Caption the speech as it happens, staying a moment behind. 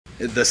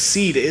The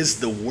seed is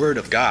the word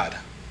of God.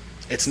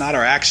 It's not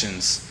our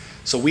actions.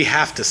 So we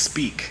have to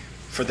speak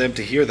for them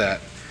to hear that.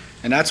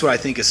 And that's what I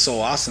think is so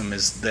awesome,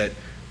 is that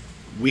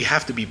we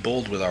have to be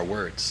bold with our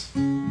words.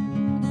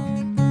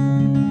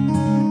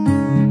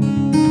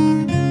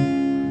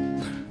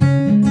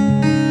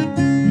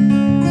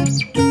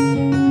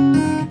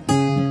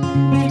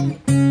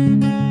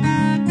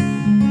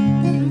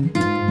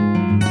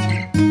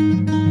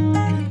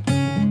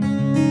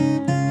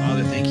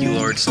 Father, thank you,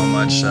 Lord, so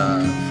much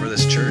for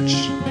this church.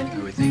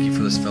 We thank you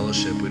for this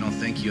fellowship. We don't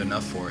thank you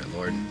enough for it,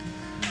 Lord.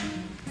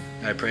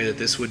 I pray that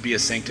this would be a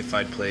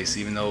sanctified place,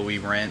 even though we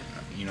rent,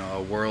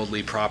 a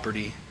worldly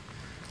property.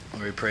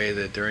 Lord, we pray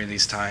that during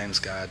these times,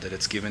 God, that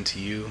it's given to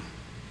you.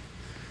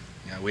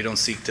 We don't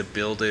seek to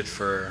build it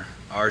for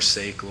our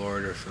sake,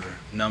 Lord, or for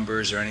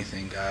numbers or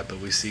anything, God, but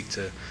we seek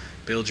to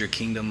build your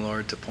kingdom,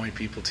 Lord, to point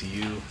people to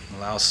you,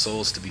 allow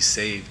souls to be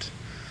saved.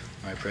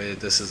 I pray that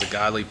this is a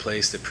godly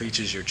place that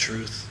preaches your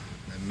truth,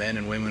 that men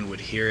and women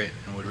would hear it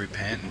and would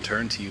repent and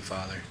turn to you,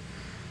 Father.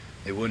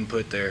 They wouldn't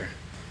put their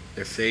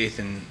faith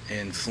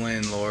in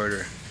Flynn, Lord,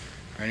 or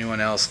anyone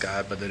else,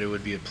 God, but that it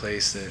would be a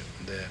place that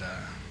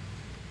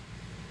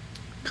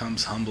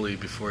comes humbly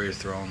before your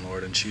throne,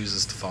 Lord, and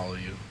chooses to follow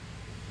you.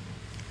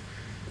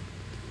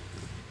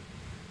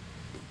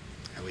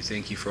 And we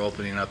thank you for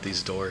opening up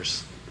these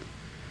doors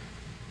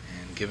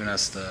and giving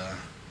us the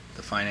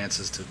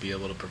finances to be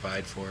able to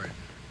provide for it.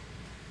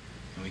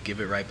 And we give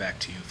it right back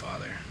to you,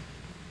 Father.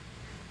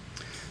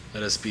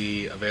 Let us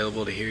be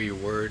available to hear your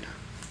word.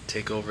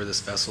 Take over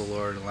this vessel,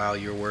 Lord. Allow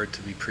your word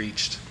to be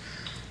preached.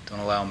 Don't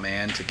allow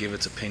man to give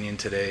its opinion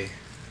today,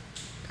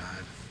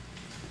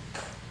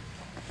 God.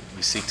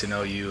 We seek to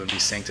know you and be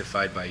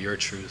sanctified by your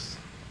truth,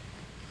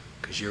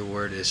 because your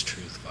word is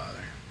truth,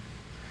 Father.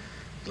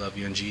 We love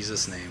you in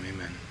Jesus' name.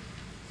 Amen.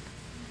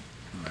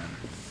 Amen.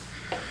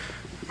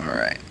 All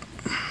right.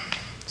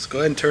 Let's go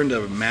ahead and turn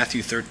to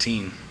Matthew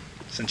 13.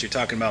 Since you're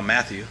talking about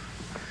Matthew,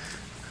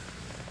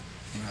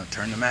 I'm going to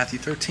turn to Matthew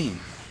 13.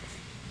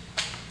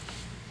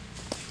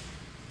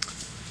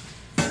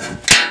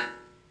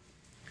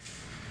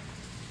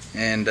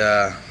 And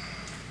we're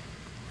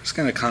just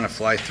going to kind of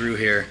fly through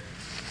here.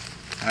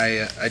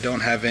 I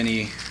don't have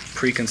any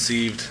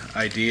preconceived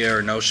idea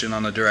or notion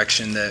on the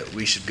direction that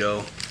we should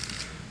go.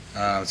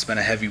 It's been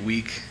a heavy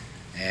week,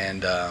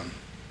 and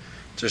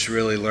just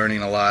really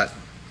learning a lot.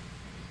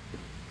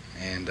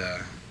 And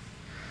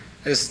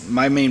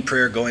my main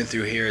prayer going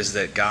through here is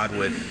that God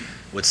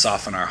would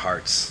soften our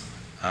hearts.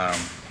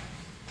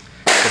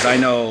 Because I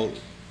know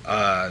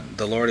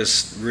the Lord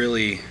is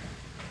really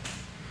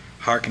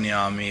hearkening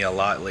on me a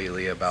lot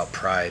lately about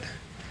pride,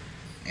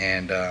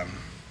 and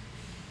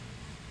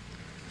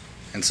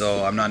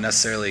so I'm not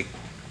necessarily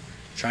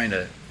trying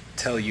to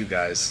tell you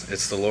guys.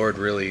 It's the Lord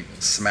really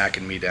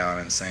smacking me down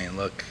and saying,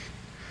 look,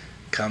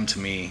 come to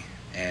me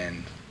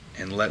and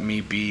let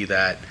me be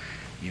that.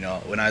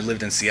 When I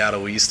lived in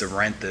Seattle, we used to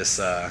rent this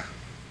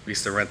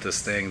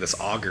thing, this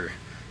auger,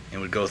 and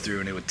would go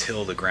through and it would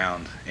till the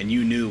ground, and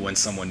you knew when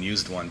someone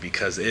used one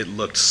because it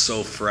looked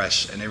so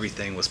fresh and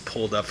everything was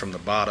pulled up from the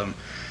bottom.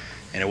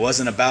 And it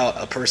wasn't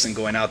about a person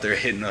going out there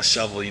hitting a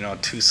shovel,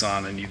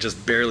 Tucson, and you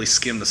just barely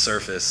skim the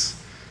surface.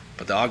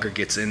 But the auger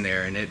gets in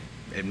there and it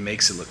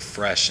makes it look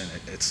fresh, and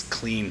it's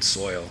clean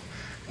soil.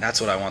 And that's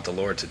what I want the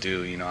Lord to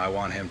do. I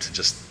want him to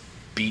just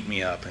beat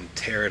me up and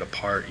tear it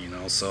apart,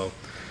 So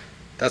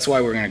that's why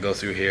we're going to go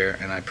through here,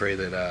 and I pray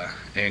that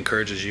it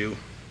encourages you.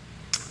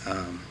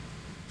 We're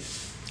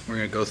going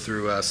to go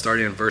through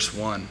starting in verse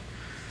 1. It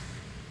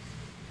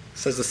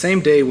says, the same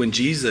day when went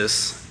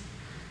Jesus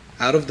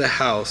out of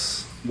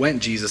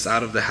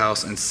the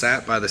house and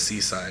sat by the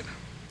seaside.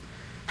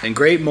 And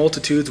great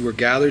multitudes were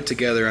gathered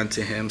together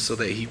unto him, so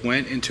that he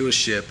went into a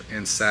ship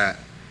and sat,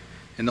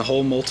 and the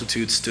whole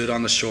multitude stood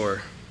on the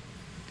shore.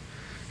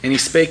 And he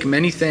spake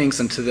many things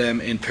unto them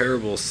in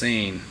parables,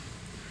 saying,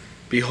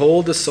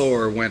 Behold, the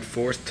sower went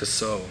forth to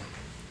sow.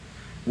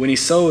 When he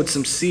sowed,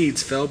 some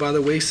seeds fell by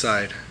the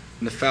wayside,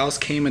 and the fowls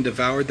came and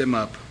devoured them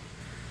up.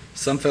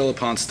 Some fell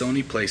upon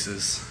stony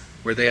places,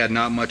 where they had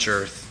not much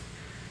earth.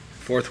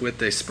 Forthwith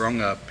they sprung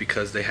up,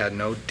 because they had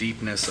no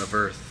deepness of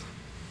earth.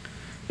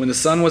 When the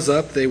sun was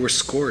up, they were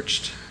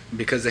scorched, and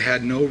because they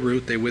had no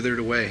root, they withered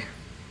away.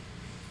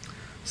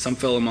 Some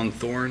fell among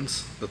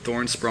thorns. The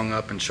thorns sprung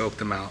up and choked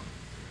them out.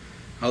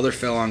 Other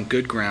fell on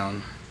good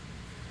ground,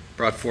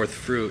 brought forth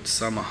fruit,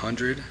 some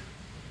 100,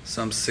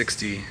 some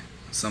 60,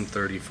 some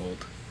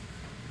 30-fold.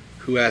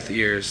 Who hath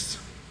ears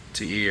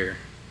to hear,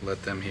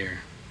 let them hear.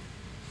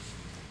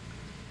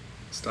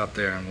 Stop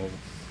there and we'll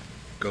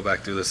go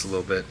back through this a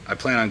little bit. I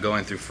plan on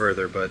going through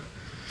further, but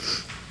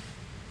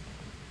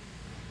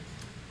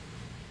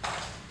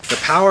the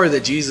power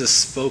that Jesus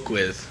spoke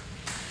with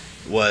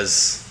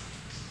was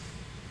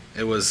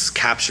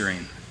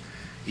capturing.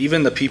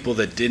 Even the people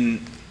that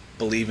didn't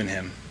believe in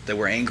him, that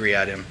were angry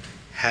at him,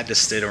 had to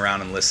sit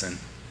around and listen.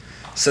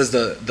 It says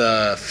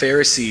the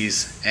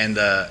Pharisees and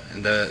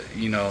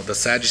the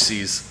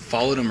Sadducees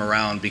followed him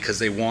around because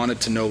they wanted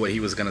to know what he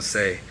was going to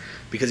say,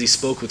 because he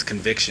spoke with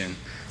conviction.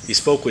 He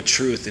spoke with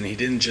truth, and he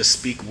didn't just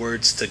speak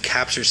words to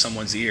capture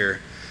someone's ear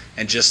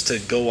and just to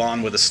go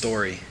on with a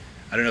story.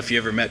 I don't know if you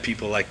ever met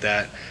people like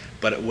that,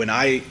 but when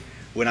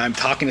I'm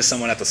talking to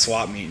someone at the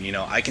swap meet,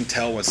 I can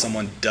tell when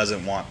someone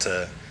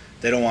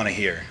they don't want to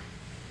hear.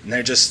 And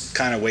they're just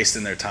kind of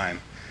wasting their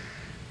time.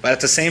 But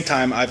at the same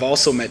time, I've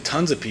also met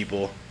tons of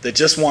people that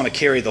just want to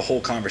carry the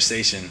whole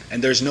conversation,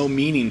 and there's no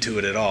meaning to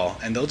it at all,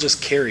 and they'll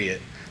just carry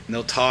it, and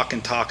they'll talk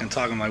and talk and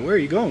talk. I'm like, where are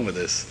you going with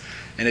this?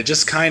 And it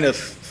just kind of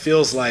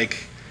feels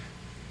like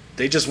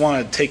they just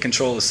want to take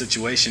control of the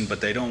situation,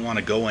 but they don't want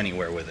to go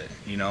anywhere with it,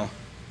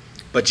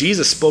 But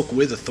Jesus spoke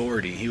with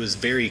authority. He was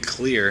very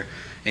clear,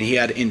 and he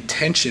had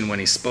intention when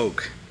he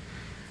spoke.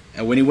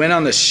 And when he went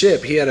on the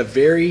ship, he had a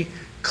very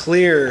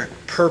clear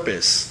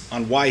purpose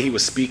on why he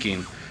was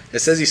speaking. It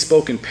says he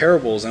spoke in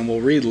parables, and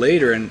we'll read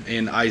later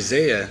in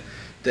Isaiah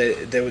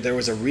that there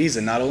was a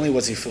reason. Not only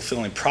was he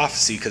fulfilling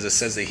prophecy, because it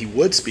says that he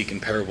would speak in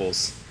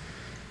parables,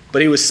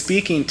 but he was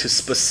speaking to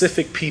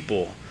specific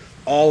people,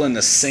 all in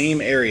the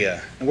same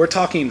area. And we're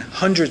talking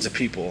hundreds of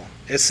people.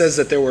 It says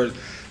that there were,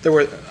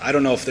 I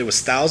don't know if there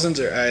was thousands,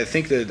 or I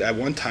think that at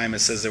one time it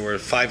says there were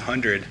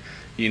 500,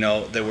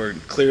 that were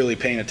clearly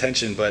paying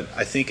attention. But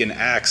I think in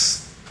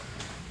Acts,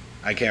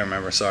 I can't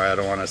remember, sorry, I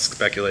don't want to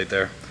speculate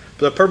there.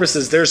 But the purpose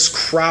is there's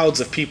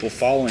crowds of people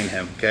following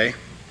him, okay?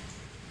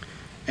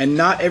 And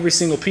not every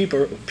single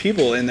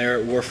people in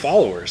there were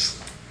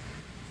followers.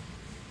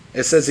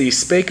 It says he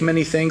spake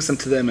many things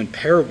unto them in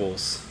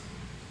parables.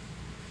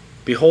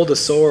 Behold, a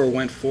sower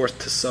went forth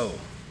to sow.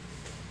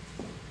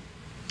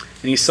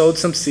 And he sowed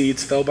some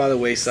seeds, fell by the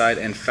wayside,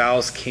 and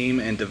fowls came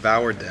and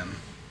devoured them.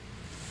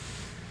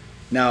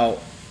 Now,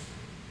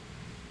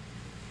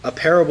 a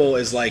parable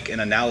is like an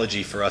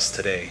analogy for us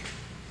today.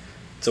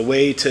 It's a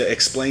way to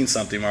explain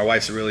something. My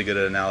wife's really good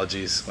at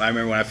analogies. I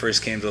remember when I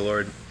first came to the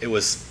Lord, it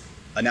was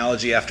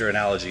analogy after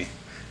analogy.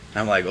 And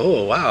I'm like,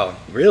 oh, wow,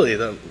 really?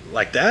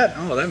 Like that?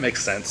 Oh, that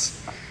makes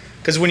sense.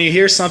 Because when you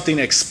hear something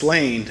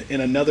explained in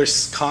another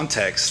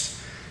context,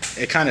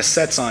 it kind of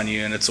sets on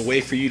you, and it's a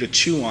way for you to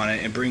chew on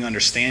it and bring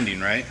understanding,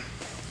 right?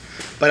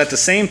 But at the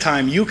same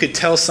time, you could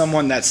tell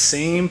someone that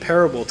same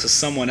parable to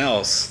someone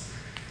else,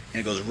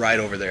 and it goes right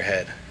over their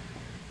head,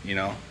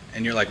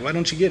 And you're like, why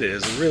don't you get it?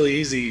 It's a really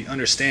easy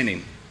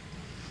understanding.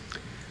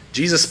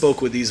 Jesus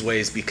spoke with these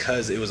ways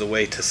because it was a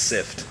way to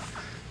sift,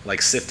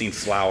 like sifting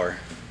flour.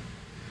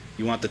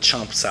 You want the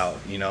chunks out,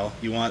 You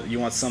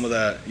want some of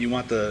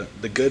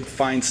the good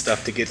fine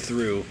stuff to get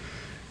through,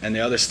 and the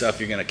other stuff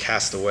you're going to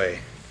cast away.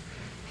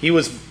 He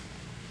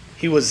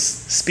was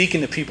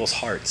speaking to people's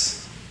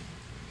hearts.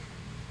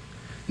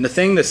 And the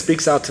thing that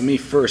speaks out to me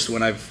first,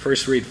 when I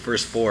first read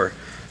verse 4,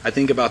 I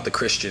think about the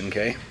Christian,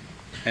 okay?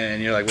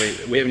 And you're like,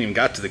 wait, we haven't even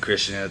got to the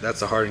Christian yet.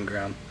 That's the hardened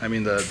ground. I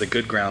mean the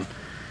good ground.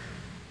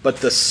 But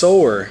the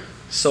sower,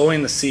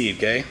 sowing the seed,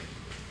 okay?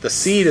 The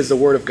seed is the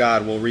word of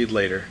God, we'll read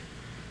later.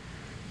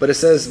 But it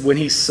says, when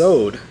he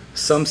sowed,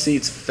 some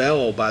seeds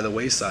fell by the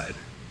wayside.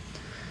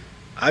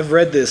 I've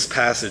read this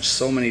passage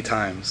so many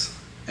times,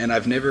 and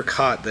I've never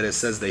caught that it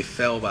says they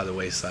fell by the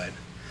wayside.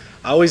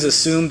 I always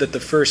assumed that the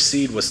first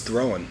seed was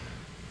thrown.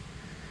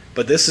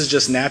 But this is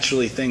just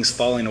naturally things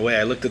falling away.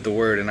 I looked at the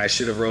word, and I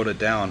should have wrote it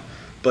down.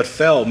 But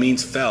fell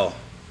means fell.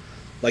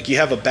 Like you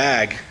have a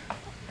bag,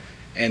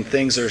 and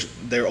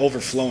they're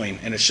overflowing,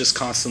 and it's just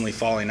constantly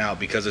falling out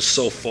because it's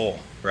so full,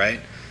 right?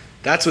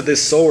 That's what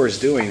this sower is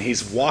doing.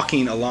 He's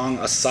walking along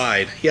a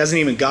side. He hasn't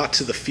even got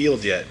to the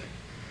field yet,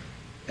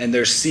 and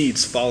there's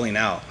seeds falling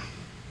out.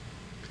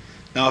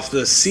 Now, if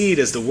the seed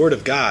is the word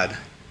of God,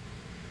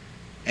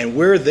 and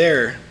we're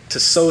there to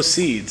sow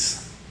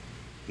seeds,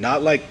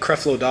 not like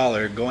Creflo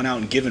Dollar going out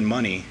and giving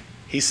money.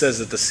 He says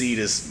that the seed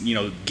is,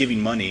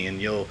 giving money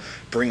and you'll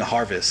bring a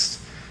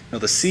harvest. No,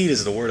 the seed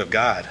is the word of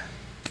God.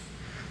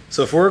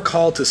 So if we're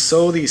called to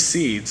sow these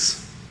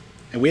seeds,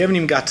 and we haven't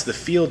even got to the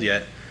field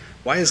yet,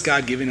 why is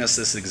God giving us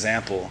this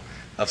example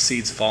of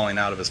seeds falling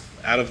out of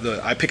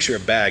I picture a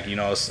bag,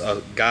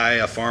 a guy,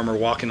 a farmer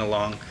walking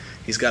along.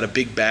 He's got a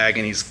big bag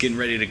and he's getting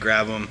ready to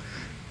grab them,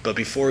 but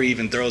before he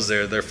even throws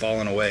they're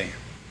falling away.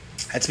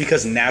 That's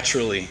because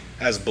naturally,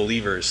 as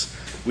believers,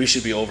 we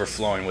should be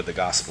overflowing with the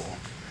gospel.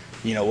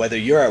 Whether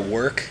you're at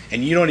work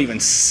and you don't even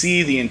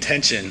see the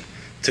intention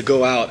to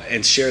go out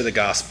and share the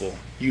gospel,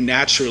 you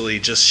naturally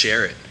just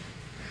share it.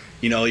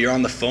 You're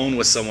on the phone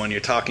with someone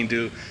you're talking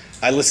to.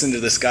 I listen to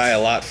this guy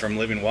a lot from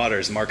Living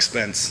Waters, Mark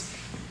Spence,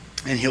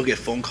 and he'll get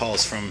phone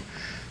calls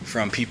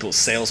from people,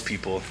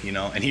 salespeople,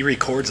 and he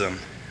records them.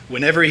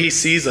 Whenever he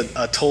sees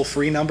a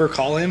toll-free number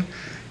call him,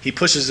 he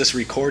pushes this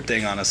record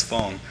thing on his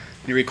phone.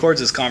 And he records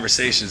his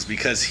conversations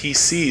because he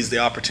sees the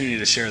opportunity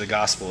to share the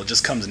gospel. It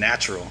just comes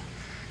natural.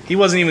 He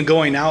wasn't even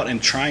going out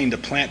and trying to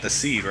plant the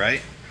seed,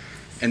 right?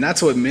 And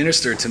that's what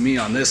ministered to me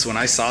on this. When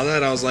I saw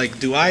that, I was like,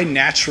 do I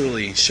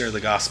naturally share the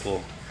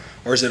gospel?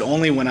 Or is it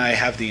only when I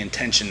have the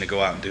intention to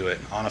go out and do it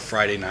on a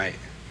Friday night?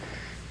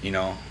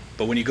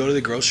 But when you go to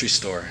the grocery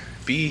store,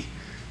 be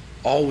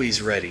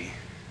always ready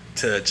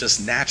to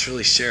just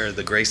naturally share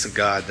the grace of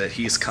God, that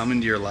he's come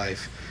into your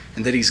life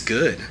and that he's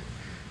good.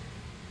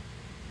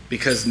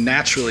 because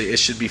naturally it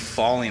should be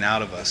falling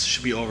out of us. It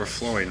should be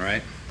overflowing,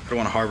 right? I don't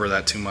want to harbor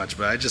that too much,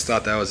 but I just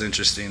thought that was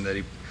interesting that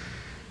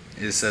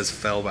it says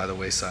fell by the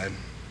wayside.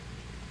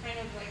 Kind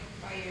of like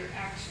by your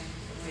actions,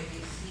 the way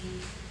they see,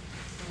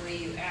 the way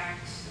you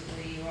act,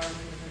 the way you are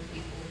with other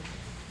people,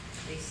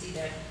 they see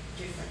that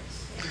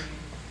difference in you.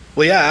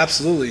 Well, yeah,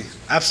 absolutely.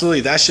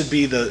 Absolutely. That should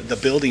be the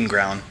building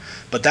ground.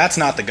 But that's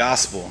not the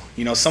gospel.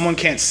 You know, someone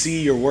can't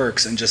see your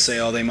works and just say,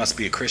 oh, they must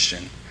be a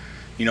Christian.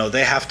 You know,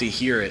 they have to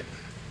hear it.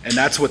 And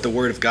that's what the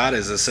Word of God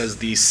is. It says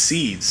these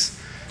seeds.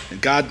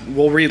 God,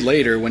 we'll read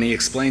later when he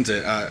explains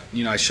it.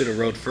 I should have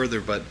wrote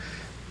further, but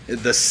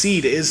the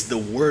seed is the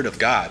Word of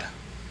God.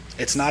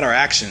 It's not our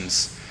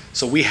actions.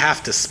 So we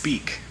have to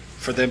speak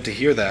for them to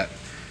hear that.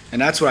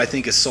 And that's what I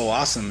think is so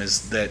awesome,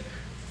 is that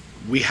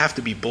we have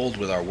to be bold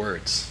with our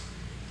words.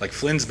 Like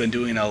Flynn's been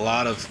doing a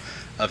lot of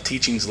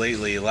teachings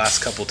lately, the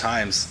last couple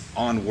times,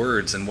 on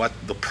words and what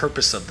the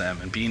purpose of them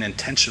and being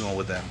intentional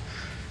with them.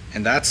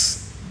 And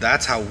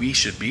that's how we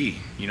should be.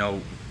 You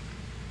know,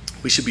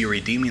 we should be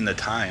redeeming the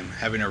time,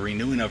 having a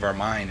renewing of our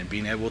mind, and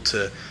being able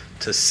to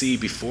see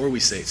before we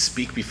say it,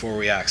 speak before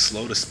we act,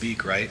 slow to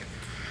speak, right?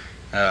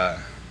 I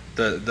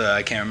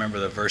can't remember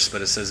the verse,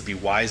 but it says, be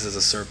wise as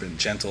a serpent,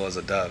 gentle as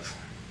a dove.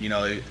 You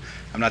know,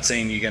 I'm not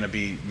saying you're going to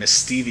be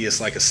mischievous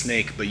like a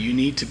snake, but you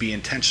need to be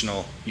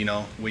intentional. You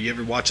know, when you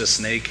ever watch a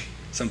snake,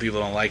 some people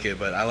don't like it,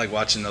 but I like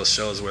watching those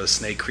shows where the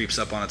snake creeps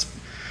up on its,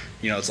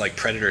 it's like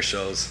predator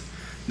shows.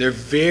 They're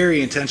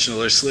very intentional.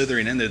 They're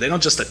slithering in there. They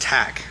don't just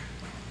attack.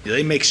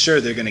 They make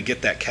sure they're going to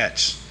get that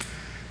catch.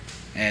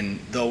 And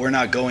though we're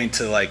not going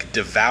to like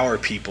devour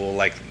people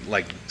like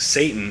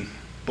Satan,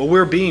 but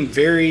we're being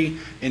very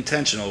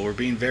intentional. We're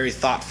being very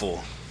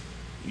thoughtful,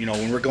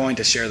 when we're going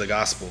to share the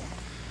gospel.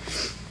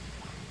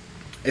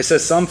 It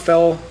says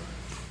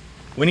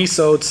when he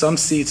sowed, some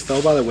seeds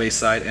fell by the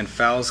wayside, and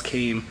fowls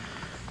came,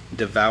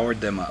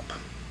 devoured them up.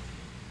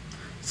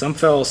 Some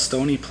fell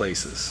stony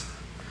places,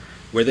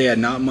 where they had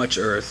not much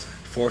earth.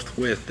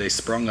 Forthwith they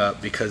sprung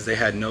up, because they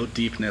had no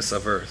deepness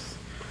of earth.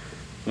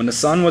 When the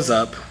sun was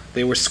up,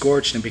 they were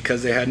scorched, and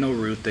because they had no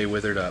root, they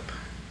withered up.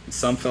 And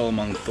some fell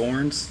among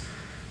thorns.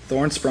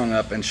 Thorns sprung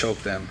up and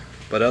choked them.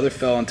 But other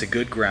fell into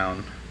good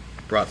ground,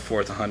 brought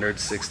forth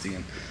 160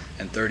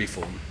 and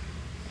 30-fold.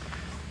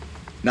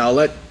 Now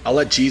I'll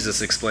let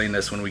Jesus explain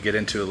this when we get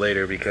into it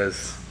later,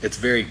 because it's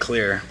very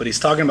clear. But he's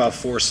talking about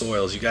 4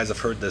 soils. You guys have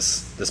heard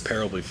this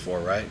parable before,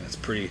 right? It's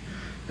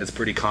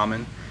pretty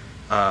common.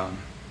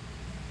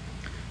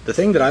 The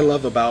thing that I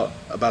love about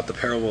the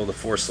parable of the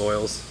 4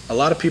 soils, a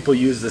lot of people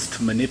use this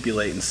to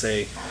manipulate and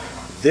say,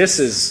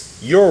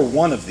 you're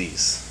one of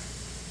these,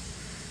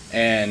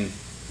 and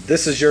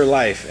this is your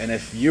life, and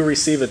if you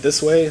receive it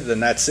this way, then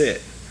that's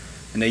it.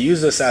 And they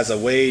use this as a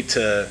way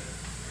to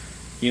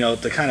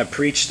to kind of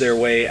preach their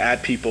way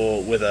at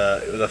people with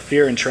a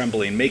fear and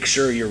trembling, make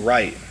sure you're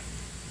right.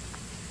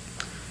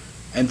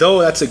 And though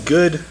that's a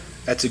good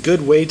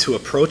way to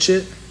approach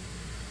it,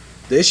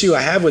 the issue I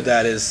have with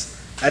that is,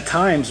 at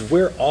times,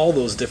 we're all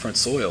those different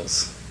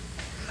soils.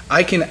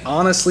 I can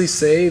honestly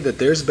say that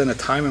there's been a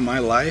time in my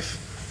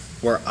life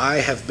where I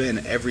have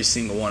been every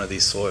single one of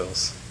these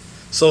soils.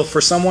 So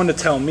for someone to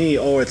tell me,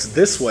 oh, it's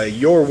this way,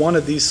 you're one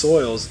of these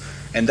soils,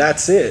 and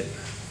that's it,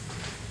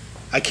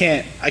 I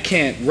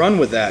can't run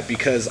with that,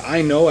 because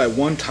I know at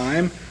one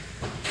time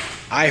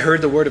I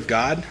heard the Word of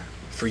God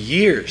for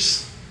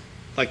years,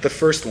 like the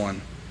first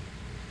one.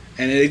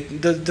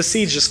 And the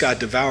seeds just got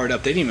devoured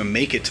up. They didn't even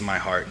make it to my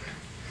heart.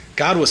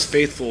 God was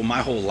faithful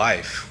my whole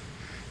life.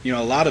 A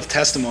lot of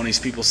testimonies,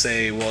 people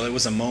say, well, it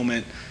was a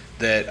moment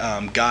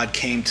that God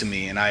came to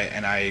me and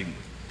I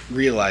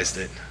realized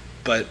it.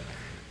 But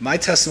my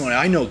testimony,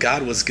 I know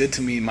God was good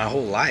to me my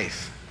whole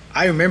life.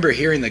 I remember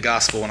hearing the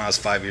gospel when I was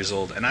 5 years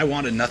old, and I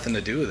wanted nothing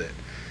to do with it.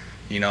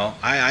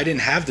 I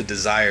didn't have the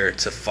desire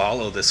to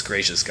follow this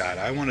gracious God.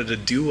 I wanted to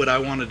do what I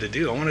wanted to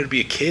do. I wanted to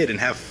be a kid and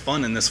have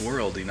fun in this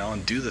world,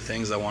 and do the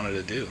things I wanted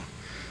to do.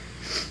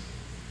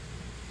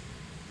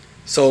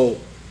 So,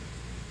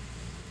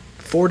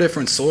 4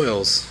 different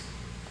soils,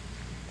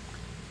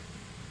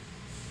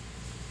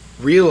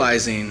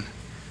 realizing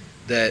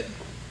that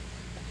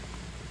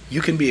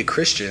you can be a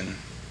Christian.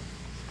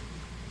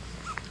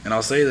 And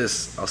I'll say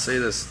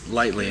this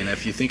lightly, and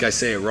if you think I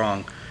say it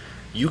wrong,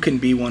 you can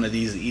be one of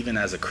these even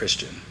as a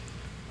Christian.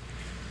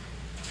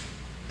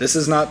 This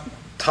is not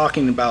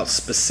talking about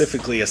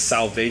specifically a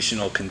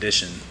salvational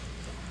condition.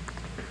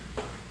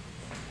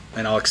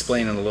 And I'll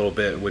explain in a little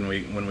bit when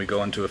we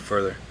go into it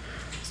further.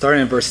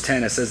 Starting in verse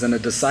 10, it says, And the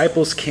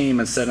disciples came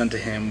and said unto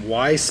him,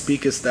 Why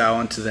speakest thou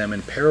unto them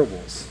in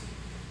parables?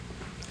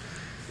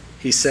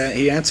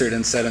 He answered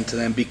and said unto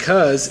them,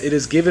 Because it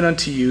is given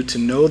unto you to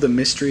know the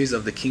mysteries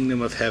of the kingdom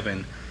of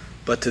heaven,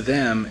 but to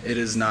them it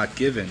is not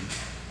given.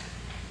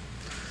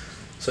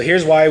 So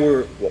here's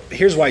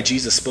why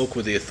Jesus spoke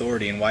with the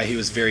authority, and why he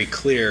was very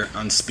clear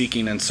on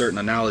speaking in certain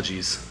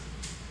analogies.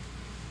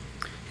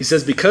 He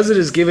says, Because it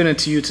is given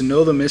unto you to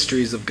know the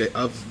mysteries of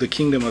the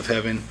kingdom of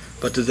heaven,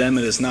 but to them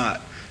it is not.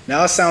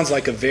 Now it sounds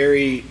like a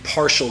very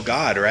partial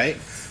God, right?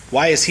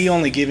 Why is he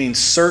only giving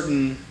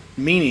certain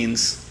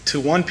meanings to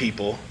one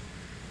people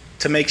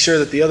to make sure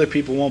that the other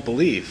people won't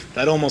believe.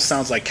 That almost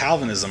sounds like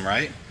Calvinism,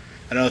 right?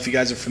 I don't know if you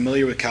guys are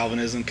familiar with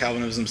Calvinism.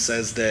 Calvinism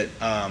says that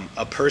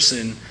a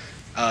person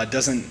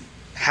doesn't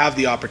have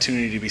the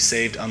opportunity to be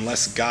saved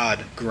unless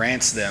God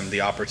grants them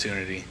the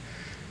opportunity.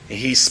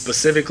 He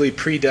specifically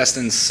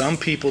predestines some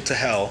people to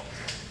hell,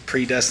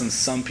 predestines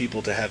some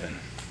people to heaven.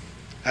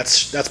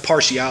 That's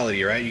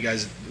partiality, right? You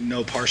guys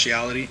know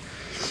partiality?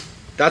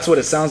 That's what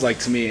it sounds like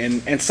to me.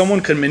 And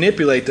someone could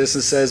manipulate this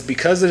and says,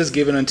 because it is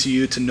given unto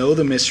you to know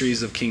the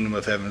mysteries of kingdom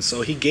of heaven.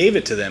 So he gave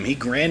it to them. He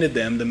granted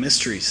them the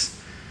mysteries.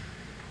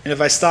 And if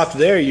I stopped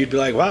there, you'd be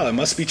like, wow, it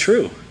must be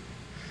true.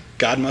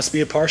 God must be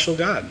a partial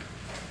God.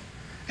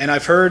 And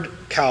I've heard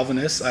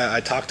Calvinists, I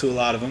talk to a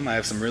lot of them, I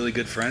have some really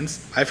good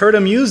friends. I've heard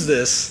them use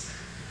this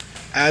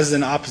as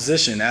an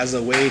opposition, as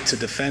a way to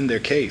defend their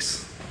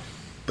case.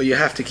 But you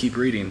have to keep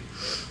reading.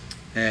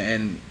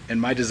 And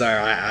my desire,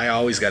 I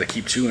always got to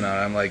keep chewing on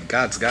it. I'm like,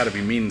 God's got to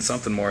be meaning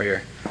something more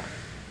here.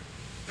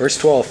 Verse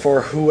 12,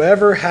 for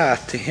whoever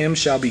hath, to him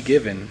shall be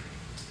given,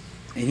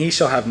 and he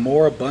shall have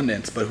more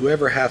abundance. But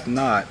whoever hath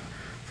not,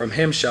 from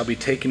him shall be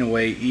taken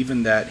away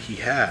even that he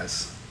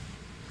has.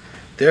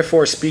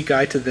 Therefore speak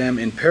I to them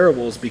in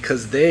parables,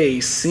 because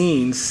they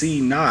seeing see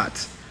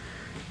not,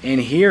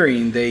 and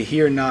hearing they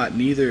hear not,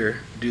 neither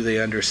do they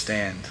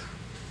understand.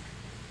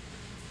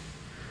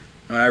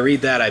 When I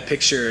read that, I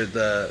picture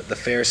the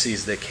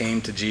Pharisees that came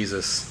to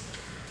Jesus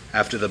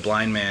after the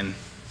blind man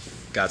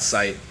got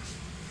sight.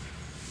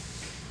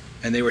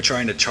 And they were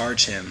trying to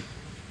charge him.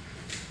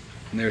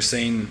 And they were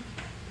saying,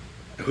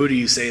 who do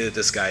you say that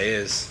this guy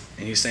is?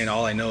 And he's saying,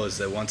 all I know is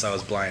that once I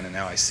was blind and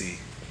now I see.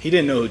 He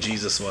didn't know who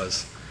Jesus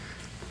was.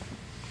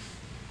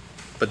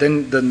 But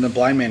then the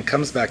blind man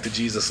comes back to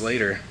Jesus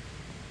later.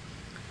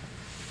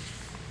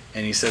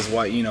 And he says,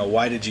 why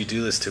did you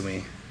do this to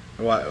me?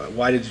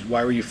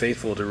 Why were you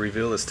faithful to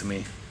reveal this to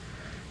me?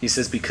 He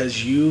says,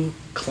 because you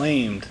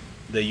claimed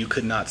that you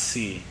could not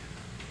see,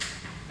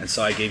 and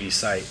so I gave you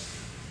sight.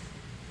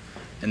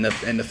 And the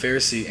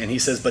Pharisee, and he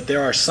says, but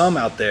there are some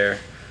out there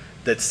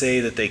that say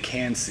that they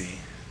can see,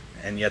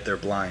 and yet they're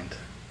blind.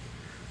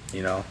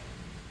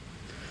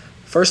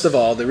 First of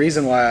all, the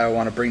reason why I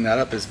want to bring that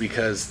up is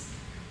because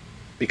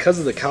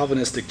of the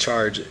Calvinistic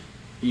charge,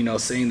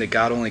 saying that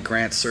God only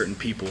grants certain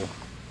people.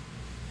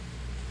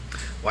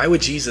 Why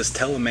would Jesus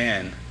tell a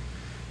man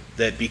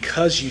that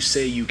because you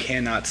say you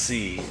cannot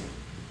see,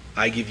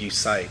 I give you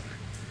sight?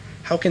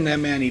 How can that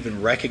man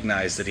even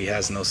recognize that he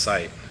has no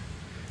sight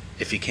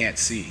if he can't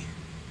see?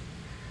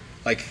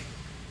 Like,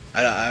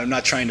 I'm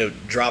not trying to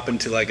drop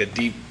into like a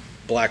deep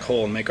black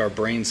hole and make our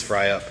brains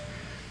fry up.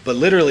 But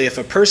literally, if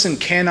a person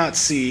cannot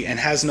see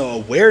and has no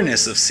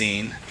awareness of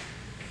seeing,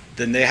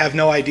 then they have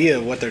no idea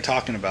what they're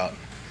talking about.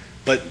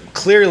 But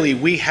clearly,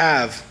 we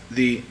have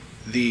the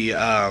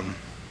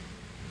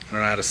I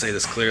don't know how to say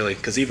this clearly,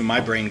 because even my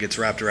brain gets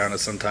wrapped around it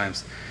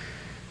sometimes.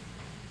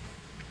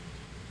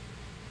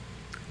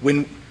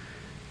 When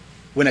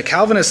a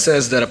Calvinist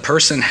says that a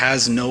person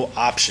has no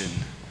option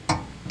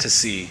to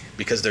see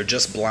because they're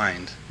just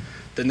blind,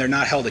 then they're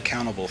not held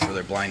accountable for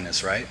their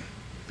blindness, right?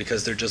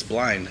 Because they're just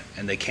blind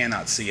and they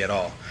cannot see at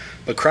all.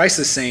 But Christ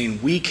is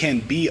saying we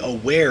can be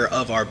aware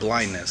of our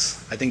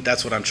blindness. I think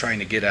that's what I'm trying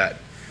to get at.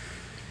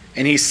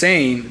 And he's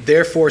saying,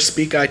 therefore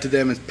speak I to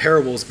them in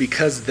parables,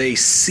 because they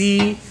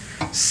see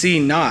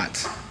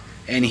not,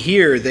 and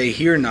hear they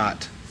hear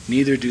not,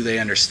 neither do they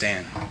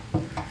understand.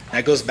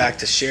 That goes back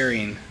to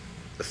sharing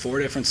the 4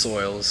 different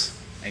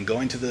soils and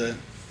going to the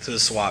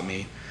swap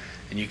meet,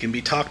 and you can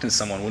be talking to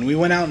someone. When we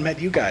went out and met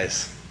you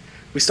guys,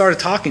 we started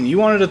talking. You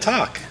wanted to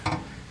talk.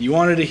 You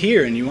wanted to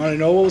hear, and you wanted to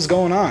know what was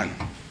going on.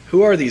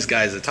 Who are these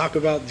guys that talk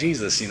about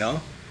Jesus,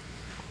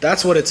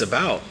 That's what it's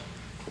about.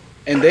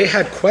 And they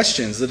had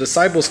questions. The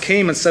disciples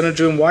came and said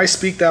unto him, why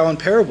speak thou in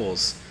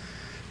parables?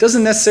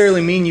 Doesn't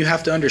necessarily mean you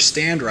have to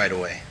understand right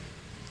away.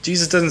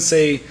 Jesus doesn't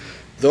say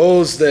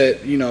those that,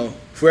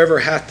 whoever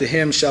hath to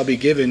him shall be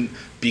given,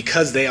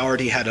 because they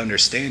already had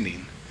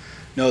understanding.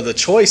 No, the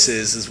choice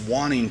is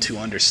wanting to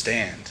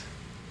understand.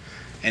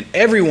 And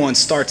everyone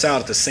starts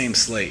out at the same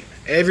slate.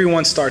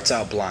 Everyone starts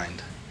out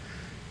blind.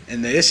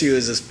 And the issue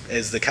is,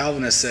 as the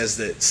Calvinist says,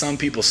 that some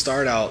people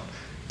start out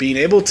being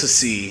able to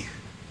see,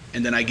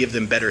 and then I give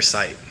them better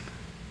sight.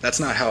 That's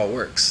not how it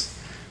works.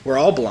 We're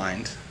all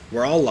blind.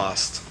 We're all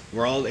lost.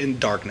 We're all in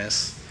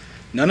darkness.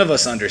 None of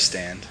us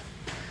understand.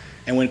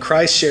 And when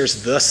Christ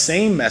shares the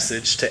same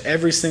message to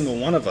every single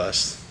one of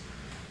us,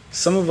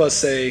 some of us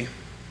say,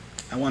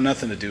 I want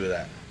nothing to do with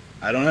that.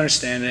 I don't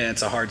understand it, and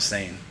it's a hard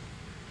saying.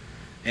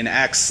 In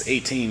Acts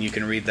 18, you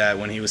can read that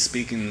when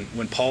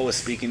Paul was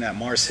speaking at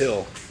Mars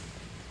Hill.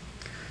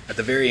 At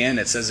the very end,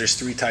 it says there's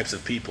 3 types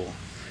of people.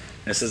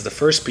 And it says the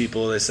first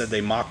people, they said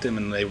they mocked him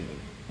and they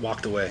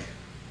walked away.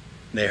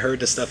 They heard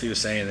the stuff he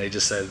was saying, and they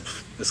just said,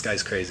 this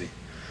guy's crazy.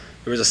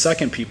 There was a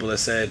second people that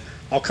said,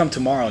 I'll come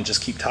tomorrow and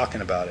just keep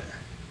talking about it.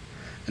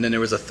 And then there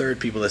was a third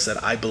people that said,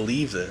 I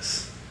believe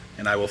this,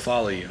 and I will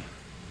follow you.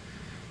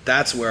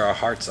 That's where our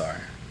hearts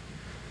are.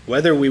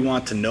 Whether we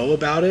want to know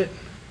about it,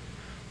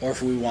 or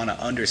if we want to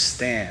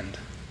understand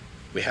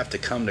We have to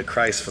come to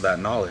Christ for that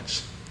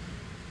knowledge.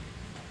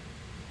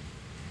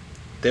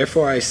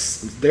 Therefore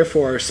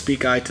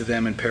speak I to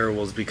them in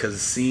parables,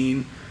 because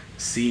seeing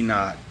see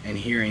not, and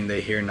hearing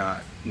they hear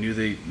not,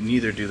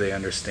 neither do they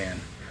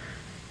understand.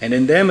 And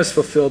in them is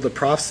fulfilled the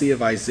prophecy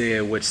of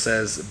Isaiah, which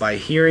says, By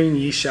hearing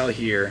ye shall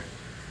hear,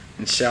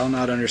 and shall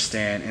not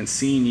understand, and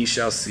seeing ye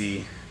shall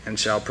see, and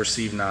shall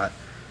perceive not.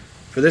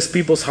 For this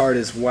people's heart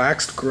is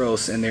waxed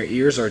gross, and their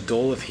ears are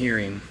dull of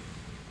hearing,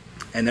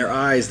 and their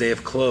eyes they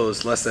have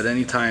closed, lest at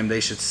any time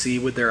they should see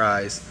with their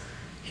eyes,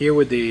 hear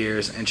with their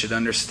ears, and should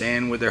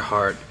understand with their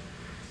heart,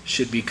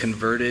 should be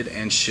converted,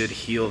 and should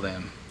heal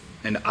them.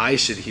 And I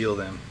should heal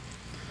them.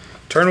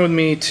 Turn with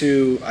me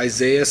to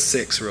Isaiah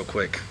 6 real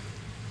quick,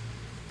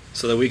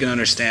 so that we can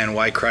understand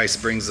why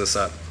Christ brings this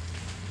up.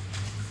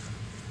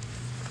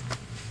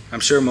 I'm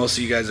sure most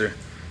of you guys are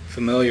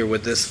familiar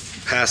with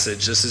this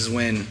passage. This is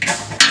when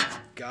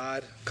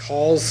God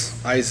calls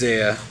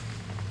Isaiah,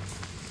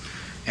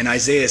 and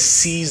Isaiah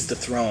sees the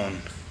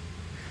throne.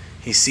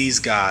 He sees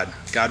God.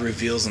 God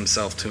reveals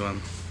himself to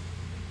him.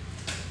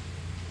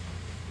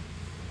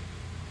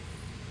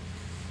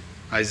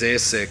 Isaiah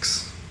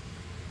 6.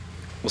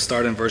 We'll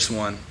start in verse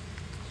 1. It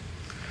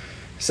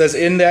says,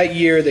 In that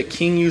year that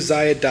King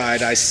Uzziah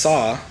died, I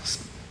saw,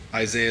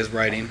 Isaiah is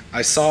writing,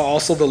 I saw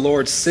also the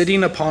Lord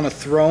sitting upon a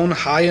throne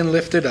high and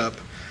lifted up,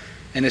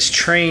 and his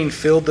train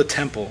filled the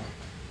temple.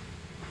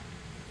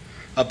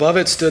 Above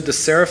it stood the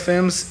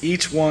seraphims.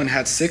 Each one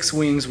had 6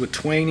 wings. With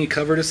twain he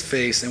covered his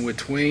face, and with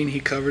twain he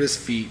covered his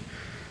feet.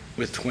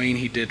 With twain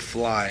he did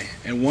fly.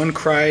 And one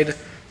cried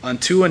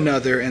unto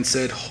another and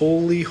said,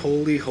 Holy,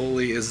 holy,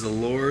 holy is the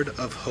Lord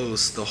of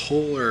hosts. The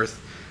whole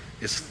earth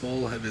is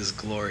full of his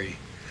glory.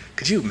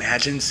 Could you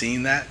imagine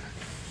seeing that?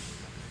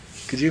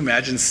 Could you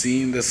imagine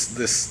seeing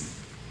this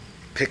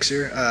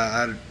picture?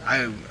 I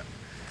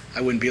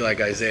wouldn't be like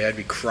Isaiah. I'd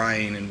be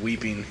crying and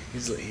weeping.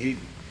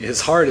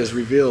 His heart is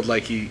revealed,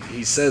 like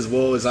he says,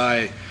 woe is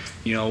I,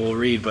 we'll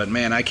read, but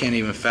man, I can't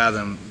even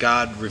fathom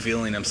God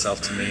revealing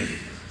himself to me.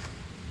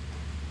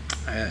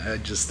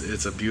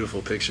 It's a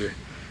beautiful picture.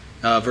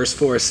 Verse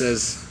 4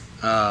 says,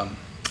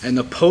 And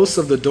the posts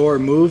of the door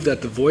moved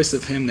at the voice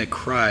of him that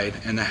cried,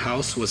 and the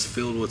house was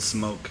filled with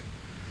smoke.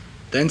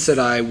 Then said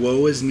I,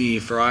 Woe is me,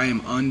 for I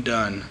am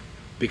undone,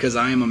 because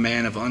I am a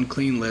man of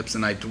unclean lips,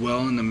 and I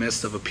dwell in the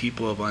midst of a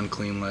people of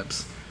unclean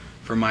lips.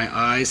 For my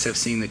eyes have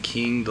seen the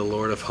King, the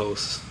Lord of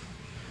hosts.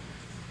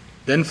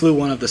 Then flew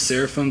one of the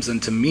seraphims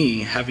unto me,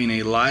 having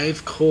a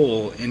live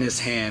coal in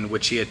his hand,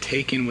 which he had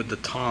taken with the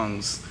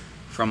tongs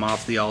from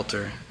off the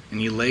altar.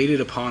 And he laid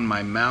it upon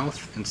my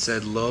mouth, and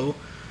said, Lo,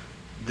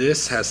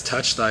 this has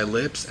touched thy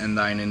lips, and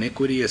thine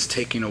iniquity is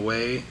taken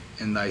away,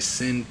 and thy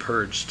sin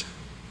purged.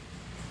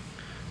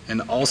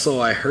 And also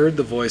I heard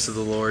the voice of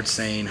the Lord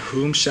saying,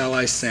 Whom shall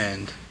I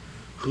send?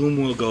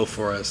 Whom will go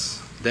for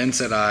us? Then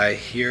said I,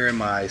 Here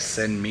am I,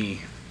 send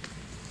me.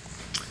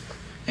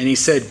 And he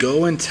said,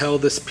 Go and tell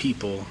this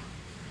people,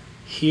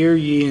 Hear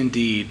ye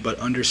indeed, but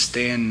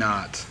understand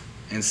not,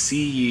 and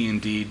see ye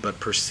indeed,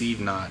 but perceive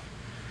not.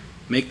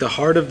 Make the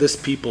heart of this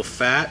people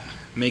fat,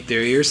 make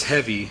their ears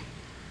heavy,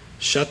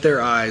 shut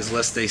their eyes,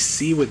 lest they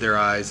see with their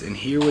eyes, and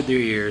hear with their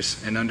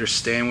ears, and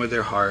understand with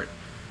their heart,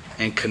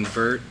 and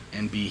convert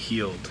and be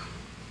healed.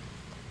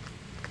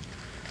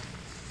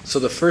 So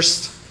the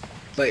first,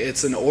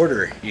 it's an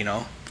order,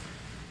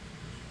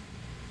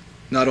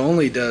 Not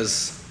only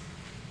does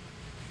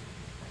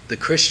the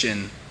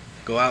Christian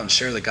go out and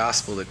share the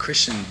gospel, the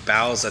Christian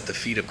bows at the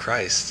feet of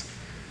Christ.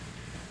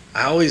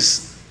 I'm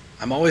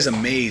always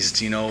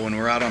amazed, when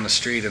we're out on the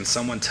street and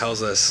someone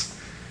tells us,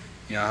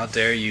 how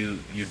dare you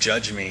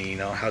judge me,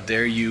 how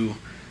dare you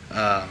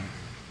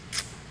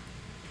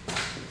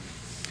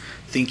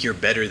think you're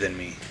better than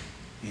me,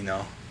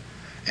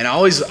 And I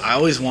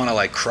always want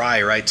to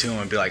cry right to him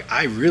and be like,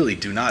 I really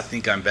do not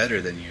think I'm better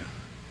than you.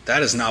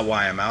 That is not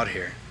why I'm out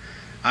here.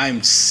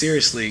 I'm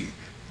seriously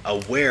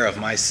aware of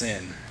my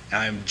sin.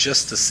 I'm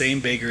just the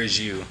same beggar as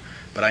you,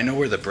 but I know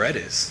where the bread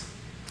is.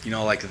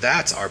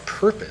 That's our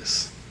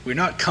purpose. We're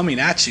not coming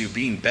at you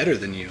being better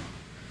than you.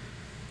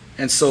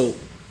 And so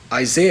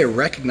Isaiah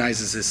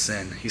recognizes his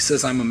sin. He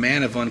says, I'm a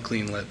man of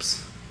unclean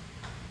lips.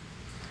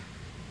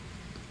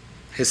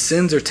 His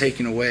sins are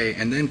taken away,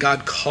 and then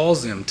God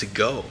calls him to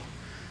go.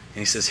 And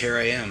he says, Here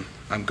I am,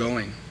 I'm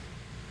going.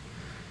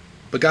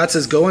 But God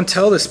says, Go and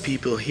tell this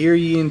people, Hear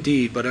ye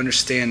indeed, but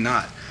understand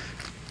not.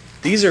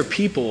 These are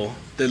people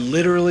that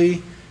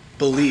literally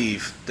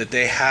believe that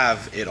they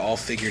have it all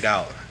figured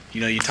out.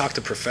 You talk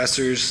to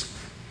professors,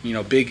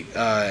 big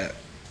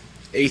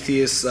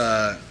atheists,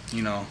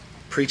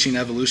 preaching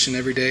evolution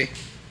every day.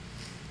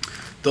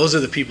 Those are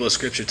the people of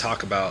Scripture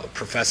talk about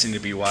professing to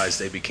be wise,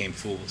 they became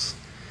fools.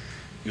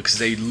 Because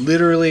they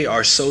literally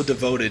are so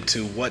devoted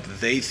to what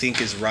they think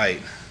is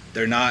right.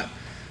 They're not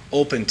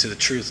open to the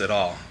truth at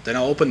all. They're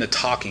not open to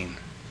talking.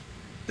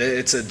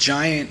 It's a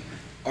giant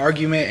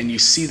argument, and you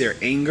see their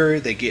anger.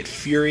 They get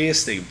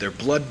furious. Their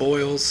blood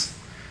boils.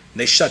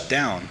 They shut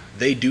down.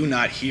 They do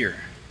not hear.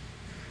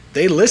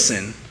 They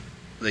listen.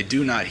 They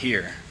do not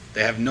hear.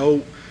 They have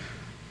no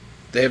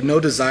They have no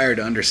desire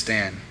to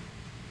understand.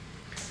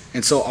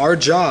 And so our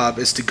job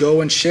is to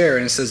go and share.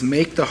 And it says,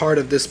 make the heart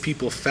of this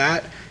people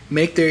fat,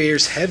 make their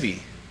ears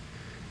heavy.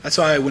 That's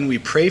why when we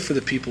pray for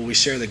the people we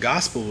share the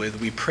gospel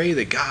with, we pray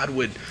that God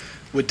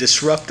would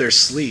disrupt their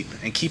sleep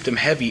and keep them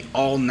heavy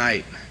all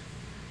night.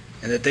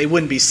 And that they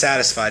wouldn't be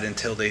satisfied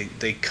until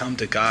they come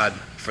to God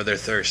for their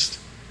thirst.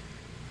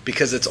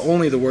 Because it's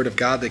only the word of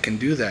God that can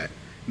do that.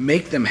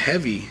 Make them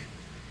heavy.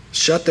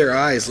 Shut their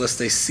eyes, lest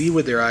they see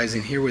with their eyes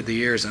and hear with the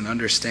ears and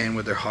understand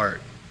with their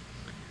heart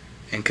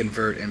and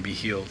convert and be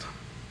healed.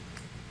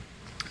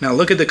 Now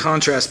look at the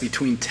contrast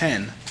between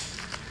 10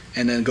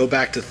 and then go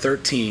back to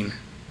 13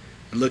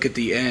 and look at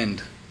the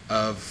end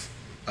of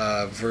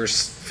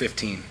verse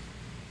 15.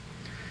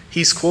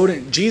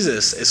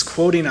 Jesus is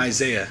quoting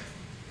Isaiah.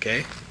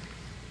 Okay?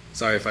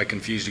 Sorry if I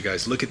confused you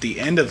guys. Look at the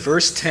end of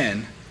verse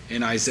 10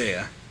 in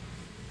Isaiah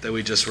that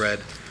we just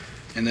read.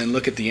 And then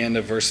look at the end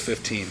of verse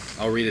 15.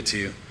 I'll read it to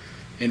you.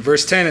 In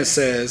verse 10 it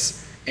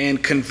says,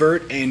 and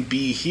convert and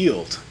be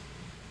healed.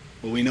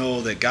 Well, we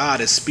know that God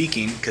is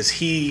speaking because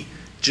he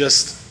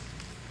just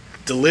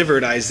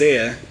delivered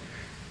Isaiah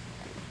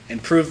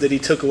and proved that he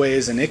took away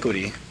his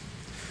iniquity.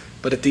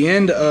 But at the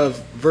end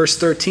of verse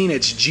 13,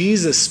 it's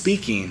Jesus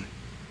speaking.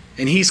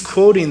 And he's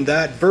quoting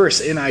that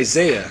verse in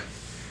Isaiah.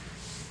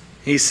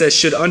 He says,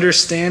 should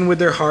understand with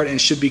their heart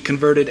and should be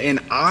converted, and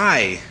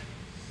I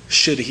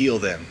should heal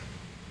them.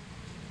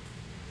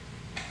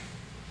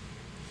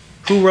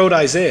 Who wrote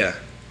Isaiah?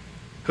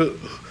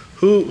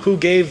 Who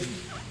gave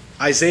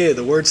Isaiah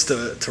the words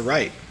to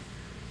write?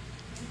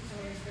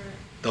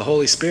 The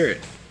Holy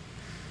Spirit.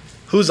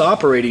 Who's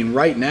operating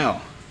right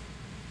now?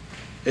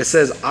 It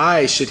says,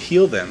 I should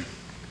heal them.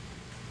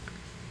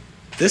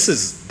 This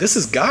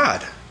is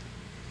God.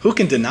 Who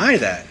can deny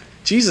that?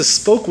 Jesus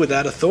spoke with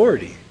that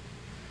authority.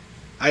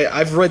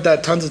 I've read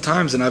that tons of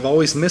times and I've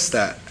always missed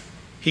that.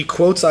 He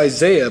quotes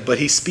Isaiah, but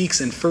he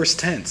speaks in first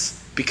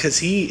tense because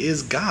he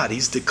is God.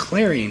 He's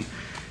declaring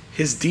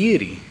his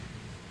deity.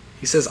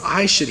 He says,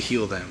 I should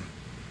heal them.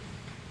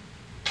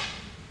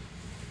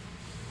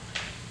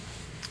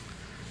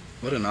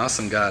 What an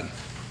awesome God.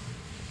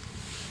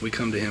 We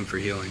come to him for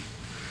healing.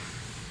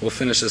 We'll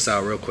finish this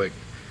out real quick.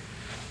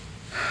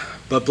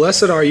 But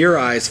blessed are your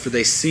eyes, for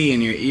they see,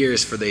 and your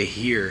ears, for they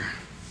hear.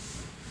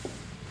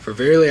 For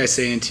verily I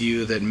say unto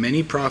you, that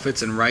many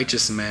prophets and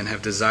righteous men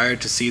have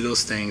desired to see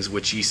those things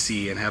which ye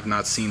see, and have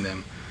not seen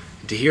them,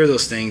 and to hear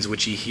those things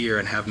which ye hear,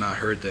 and have not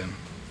heard them.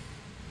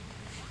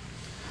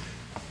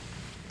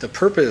 The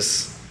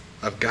purpose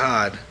of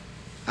God,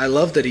 I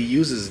love that he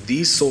uses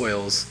these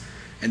soils,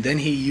 and then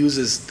he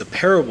uses the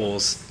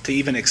parables to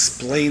even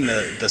explain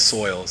the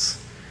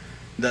soils.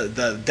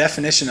 The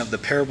definition of the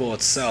parable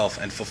itself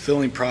and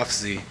fulfilling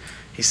prophecy.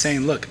 He's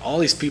saying, look, all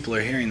these people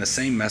are hearing the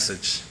same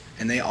message,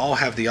 and they all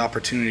have the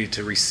opportunity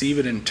to receive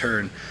it in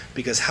turn,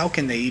 because how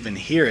can they even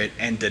hear it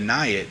and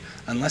deny it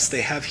unless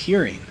they have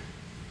hearing?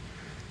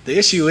 The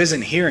issue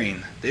isn't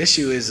hearing. The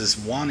issue is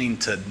wanting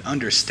to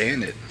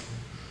understand it.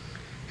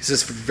 He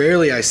says, for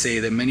verily I say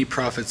that many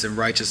prophets and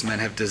righteous men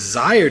have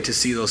desired to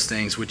see those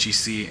things which ye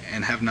see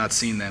and have not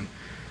seen them,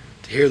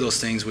 to hear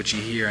those things which ye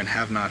hear and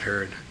have not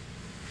heard.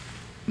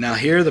 Now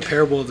hear the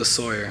parable of the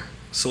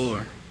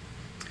sower.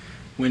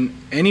 When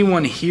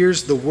anyone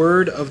hears the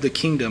word of the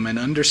kingdom and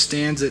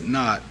understands it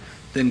not,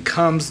 then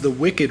comes the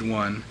wicked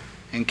one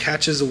and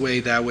catches away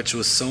that which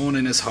was sown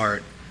in his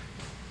heart.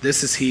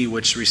 This is he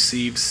which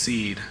received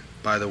seed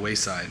by the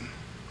wayside.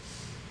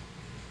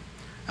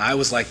 I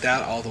was like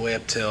that all the way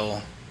up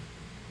till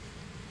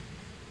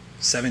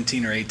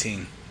 17 or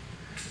 18.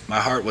 My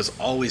heart was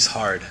always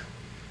hard.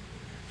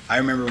 I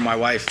remember my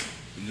wife,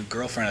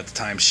 girlfriend at the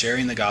time,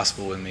 sharing the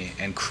gospel with me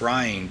and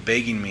crying,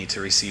 begging me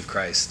to receive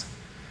Christ.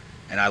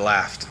 And I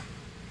laughed.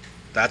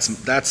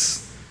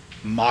 That's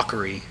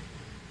mockery.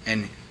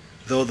 And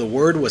though the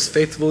word was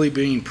faithfully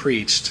being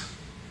preached,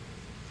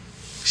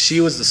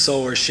 she was the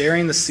sower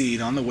sharing the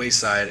seed on the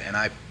wayside, and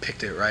I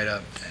picked it right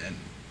up and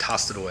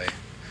tossed it away.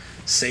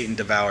 Satan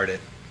devoured it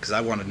because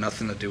I wanted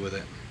nothing to do with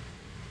it.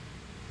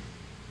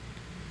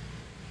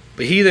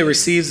 But he that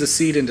receives the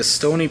seed into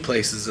stony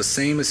places, the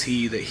same as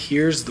he that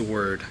hears the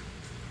word,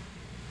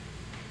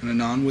 and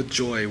anon with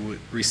joy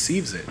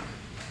receives it.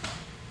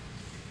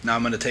 Now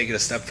I'm going to take it a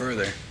step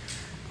further.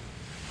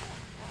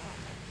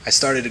 I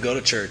started to go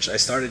to church. I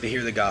started to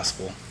hear the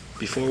gospel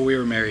before we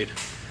were married.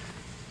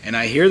 And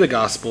I hear the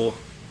gospel,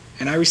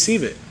 and I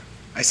receive it.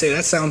 I say,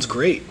 that sounds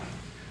great.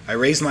 I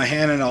raised my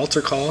hand in an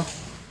altar call,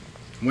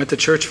 went to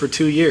church for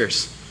 2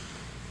 years.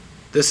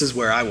 This is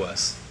where I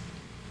was.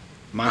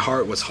 My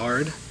heart was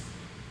hard.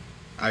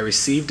 I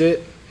received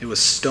it. It was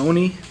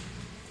stony.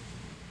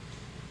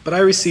 But I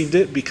received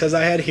it because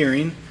I had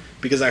hearing,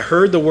 because I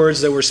heard the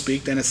words that were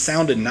spoken, and it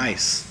sounded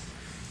nice.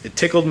 It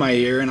tickled my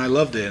ear, and I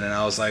loved it. And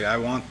I was like, I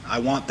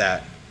want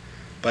that.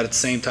 But at the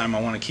same time,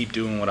 I want to keep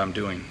doing what I'm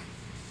doing.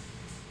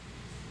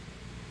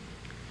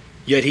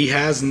 Yet he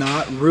has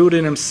not root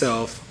in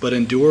himself, but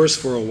endures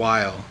for a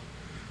while.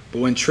 But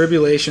when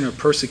tribulation or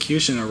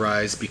persecution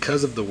arise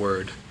because of the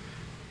word,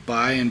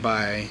 by and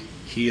by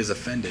he is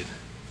offended.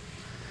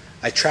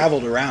 I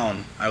traveled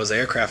around. I was an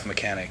aircraft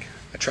mechanic.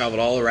 I traveled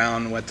all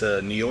around, went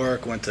to New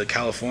York, went to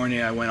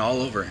California, I went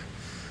all over.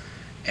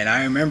 And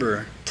I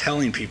remember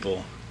telling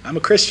people, I'm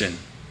a Christian.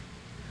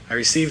 I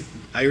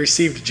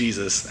received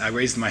Jesus. I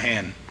raised my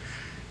hand.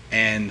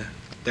 And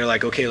they're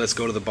like, okay, let's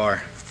go to the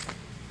bar.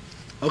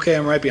 Okay,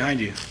 I'm right behind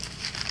you.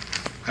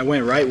 I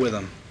went right with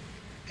them.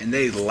 And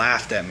they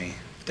laughed at me.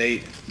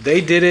 They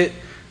did it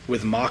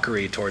with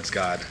mockery towards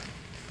God.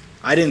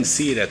 I didn't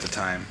see it at the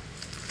time.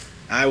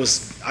 I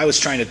was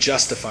trying to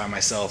justify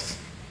myself.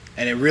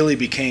 And it really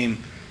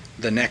became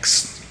the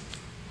next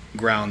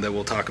ground that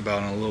we'll talk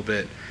about in a little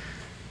bit.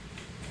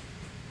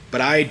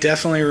 But I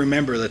definitely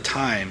remember the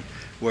time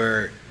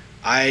where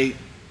I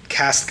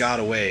cast God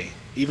away.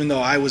 Even though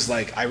I was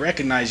like, I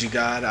recognize you,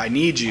 God, I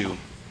need you.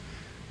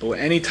 But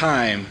any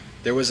time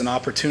there was an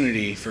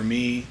opportunity for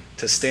me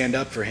to stand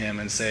up for him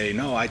and say,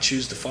 no, I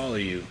choose to follow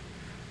you,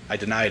 I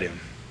denied him.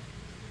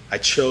 I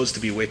chose to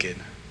be wicked.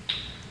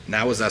 And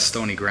that was that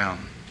stony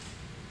ground.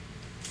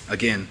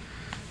 Again,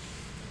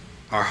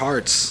 our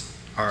hearts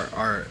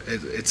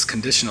it's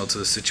conditional to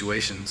the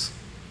situations.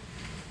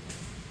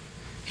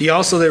 He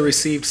also that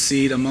received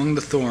seed among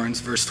the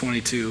thorns, verse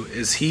 22,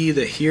 is he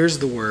that hears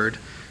the word,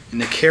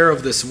 and the care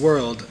of this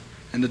world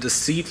and the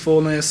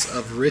deceitfulness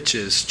of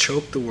riches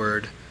choke the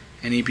word,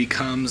 and he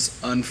becomes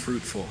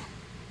unfruitful.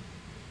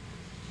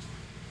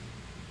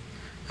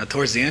 Now,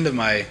 towards the end of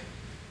my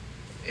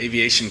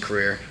aviation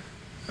career,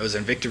 I was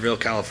in Victorville,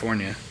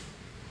 California.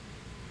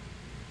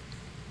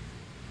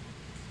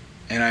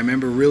 And I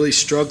remember really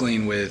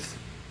struggling with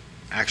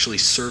actually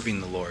serving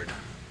the Lord.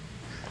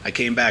 I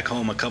came back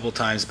home a couple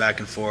times back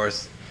and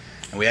forth,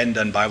 and we hadn't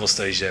done Bible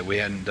studies yet. We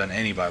hadn't done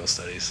any Bible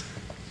studies.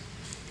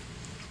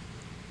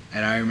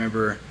 And I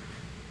remember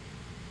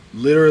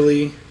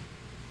literally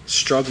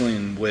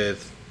struggling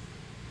with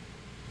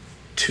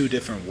two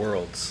different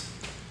worlds.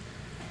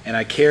 And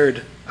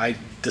I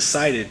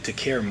decided to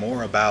care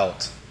more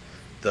about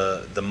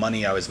the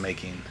money I was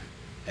making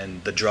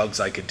and the drugs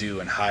I could do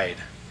and hide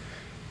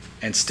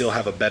and still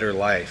have a better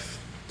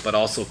life, but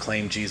also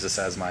claim Jesus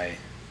as my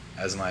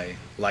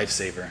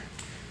lifesaver.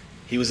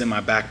 He was in my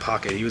back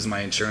pocket. He was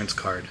my insurance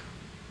card.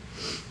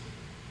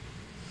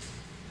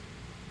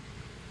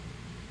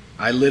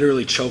 I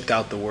literally choked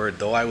out the word,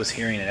 though I was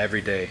hearing it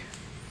every day.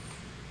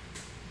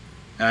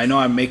 And I know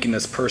I'm making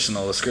this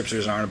personal. The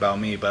scriptures aren't about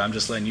me, but I'm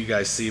just letting you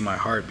guys see my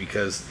heart,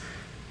 because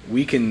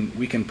we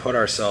can put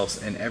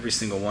ourselves in every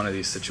single one of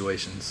these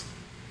situations.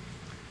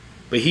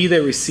 But he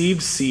that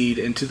received seed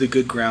into the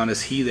good ground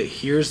is he that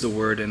hears the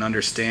word and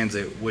understands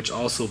it, which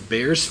also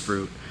bears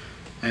fruit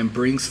and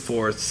brings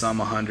forth some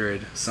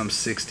 100, some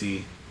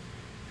 60,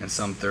 and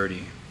some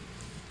 30.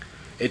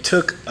 It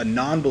took a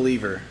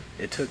non-believer,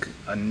 it took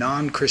a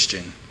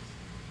non-Christian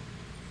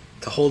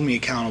to hold me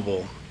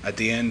accountable at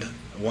the end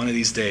of one of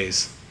these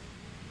days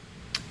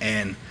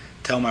and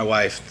tell my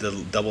wife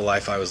the double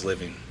life I was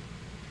living.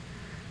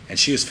 And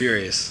she was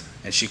furious,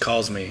 and she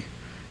calls me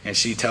and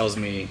she tells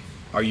me,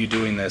 are you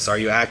doing this? Are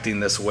you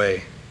acting this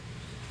way?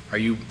 Are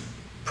you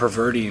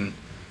perverting,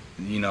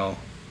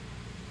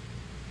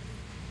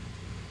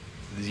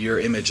 your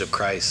image of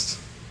Christ?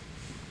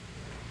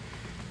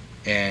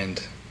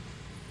 And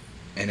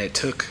it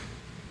took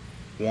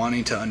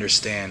wanting to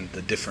understand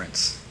the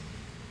difference.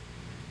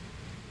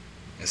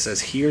 It says,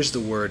 hears the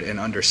word and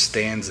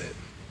understands it.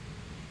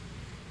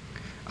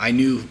 I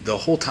knew the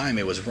whole time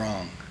it was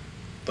wrong,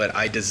 but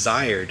I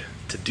desired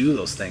to do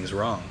those things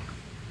wrong.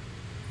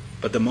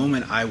 But the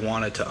moment I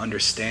wanted to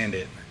understand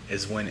it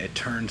is when it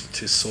turned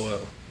to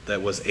soil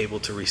that was able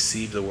to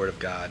receive the word of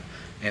God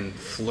and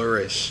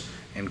flourish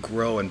and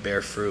grow and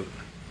bear fruit.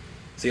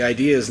 So the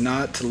idea is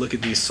not to look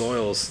at these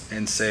soils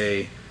and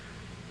say,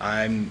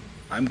 I'm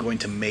going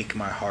to make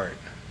my heart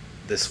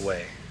this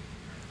way.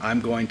 I'm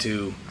going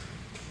to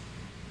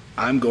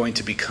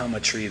become a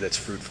tree that's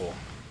fruitful.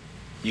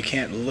 You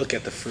can't look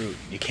at the fruit.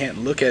 You can't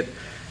look at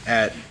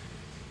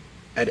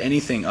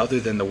anything other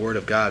than the word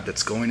of God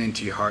that's going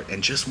into your heart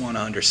and just want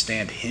to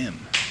understand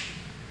him.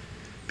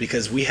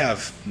 Because we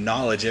have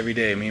knowledge every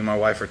day. Me and my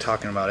wife are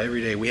talking about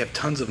every day. We have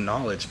tons of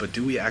knowledge, but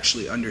do we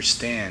actually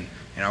understand,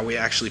 and are we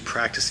actually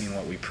practicing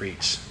what we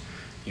preach?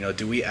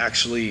 Do we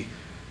actually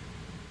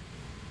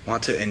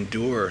want to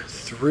endure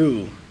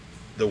through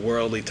the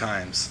worldly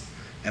times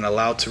and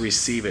allow to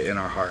receive it in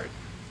our heart?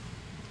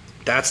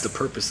 That's the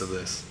purpose of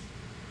this.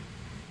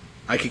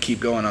 I could keep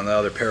going on the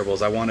other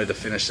parables. I wanted to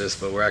finish this,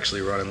 but we're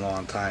actually running low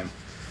on time.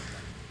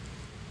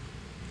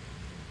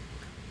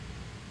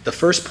 The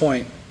first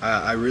point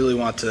I really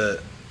want to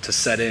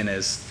set in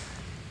is,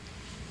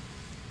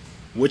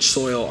 which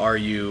soil are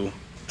you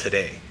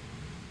today?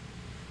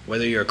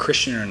 Whether you're a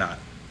Christian or not,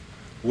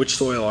 which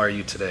soil are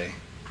you today?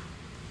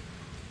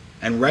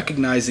 And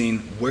recognizing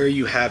where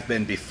you have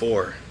been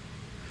before.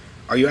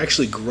 Are you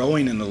actually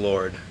growing in the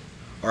Lord,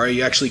 or are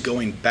you actually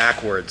going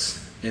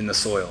backwards in the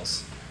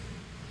soils?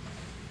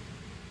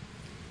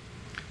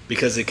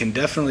 Because it can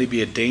definitely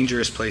be a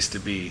dangerous place to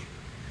be.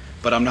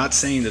 But I'm not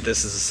saying that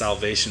this is a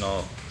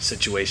salvational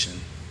situation.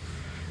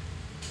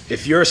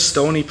 If you're a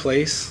stony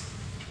place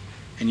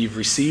and you've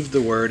received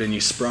the word and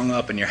you sprung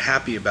up and you're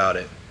happy about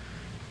it,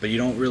 but you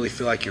don't really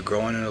feel like you're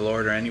growing in the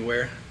Lord or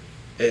anywhere,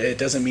 it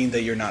doesn't mean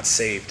that you're not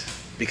saved.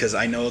 Because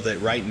I know that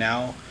right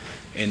now,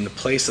 in the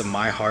place of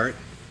my heart,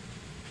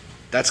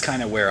 that's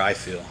kind of where I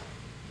feel.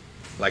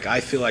 Like, I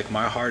feel like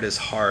my heart is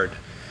hard,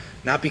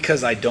 not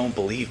because I don't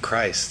believe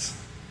Christ,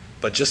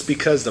 but just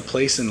because the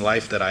place in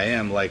life that I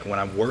am, like when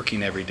I'm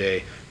working every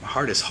day, my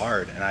heart is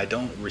hard and I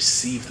don't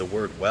receive the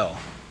word well.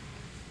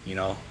 You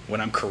know, when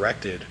I'm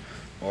corrected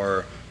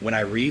or when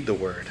I read the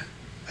word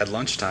at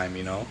lunchtime,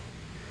 you know,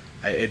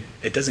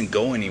 it doesn't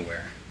go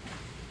anywhere.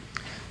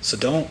 So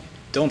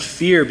don't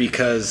fear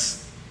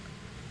because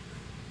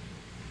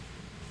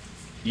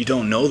you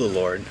don't know the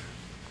Lord.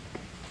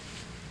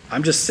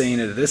 I'm just saying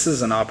that this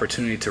is an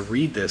opportunity to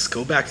read this,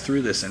 go back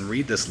through this and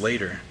read this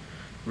later.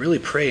 Really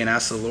pray and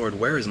ask the Lord,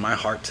 where is my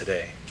heart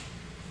today?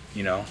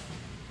 You know?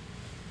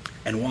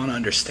 And want to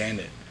understand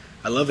it.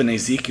 I love in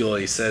Ezekiel,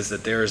 he says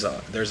that there's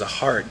a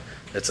heart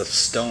that's of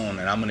stone,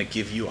 and I'm going to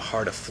give you a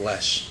heart of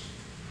flesh.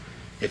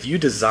 If you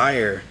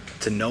desire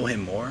to know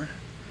him more,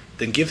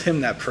 then give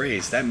him that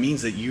praise. That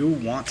means that you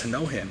want to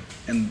know him.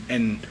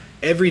 And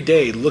every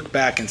day look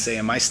back and say,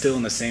 am I still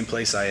in the same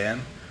place I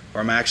am? Or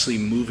am I actually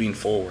moving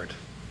forward?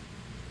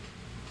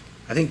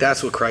 I think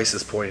that's what Christ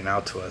is pointing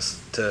out to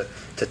us, to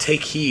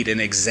take heed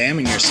and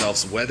examine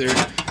yourselves whether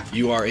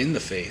you are in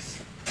the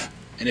faith.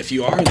 And if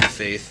you are in the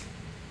faith,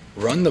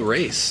 run the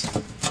race.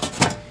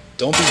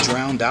 Don't be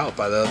drowned out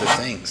by the other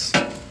things.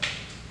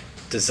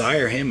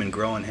 Desire him and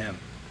grow in him.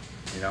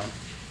 You know?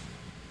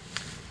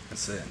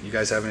 That's it. You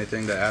guys have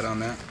anything to add on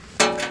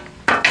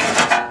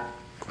that?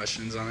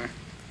 Questions on there?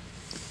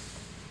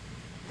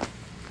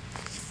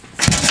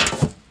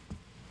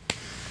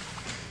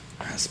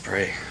 Let's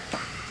pray.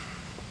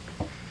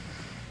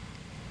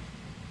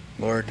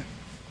 Lord,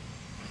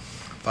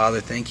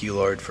 Father, thank you,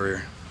 Lord,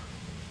 for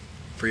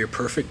your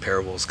perfect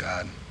parables,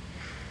 God.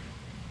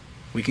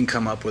 We can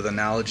come up with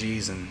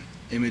analogies and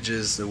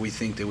images that we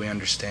think that we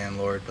understand,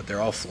 Lord, but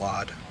they're all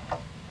flawed.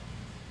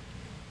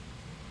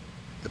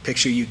 The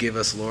picture you give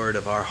us, Lord,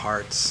 of our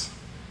hearts,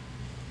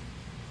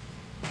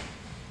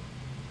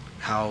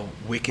 how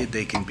wicked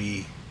they can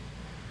be.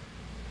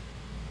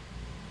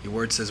 Your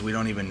word says we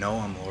don't even know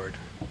them, Lord.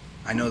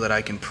 I know that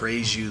I can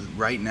praise you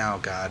right now,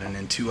 God, and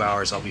in 2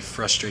 hours I'll be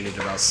frustrated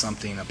about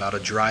something, about a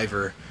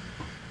driver,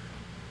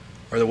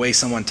 or the way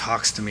someone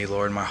talks to me,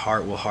 Lord. My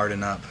heart will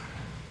harden up.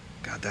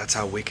 God, that's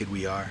how wicked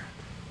we are.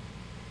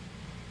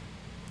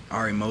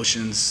 Our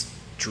emotions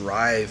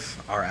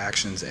drive our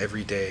actions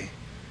every day.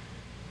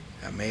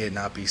 God, may it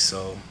not be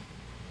so.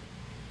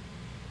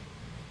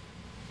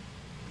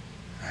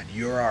 God,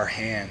 you're our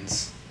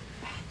hands,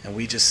 and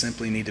we just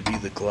simply need to be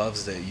the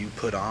gloves that you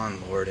put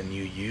on, Lord, and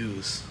you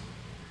use.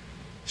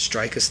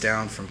 Strike us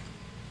down from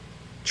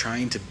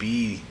trying to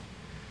be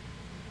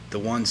the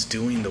ones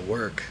doing the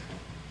work.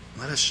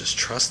 Let us just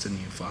trust in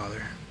you,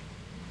 Father.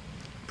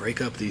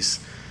 Break up these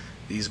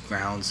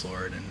grounds,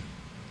 Lord, and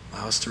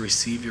allow us to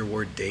receive your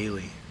word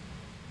daily.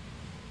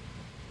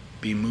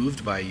 Be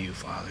moved by you,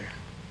 Father,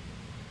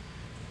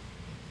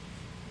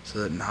 so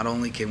that not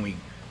only can we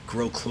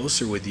grow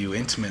closer with you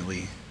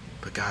intimately,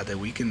 but God, that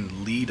we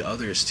can lead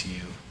others to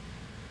you.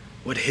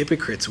 What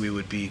hypocrites we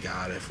would be,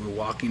 God, if we're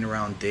walking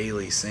around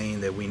daily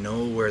saying that we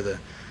know where the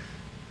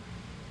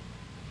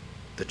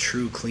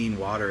true clean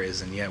water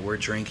is, and yet we're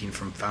drinking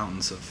from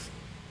fountains of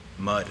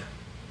mud.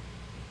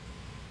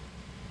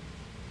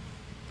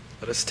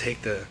 Let us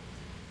take the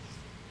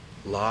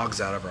logs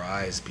out of our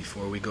eyes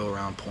before we go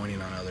around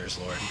pointing on others,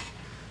 Lord.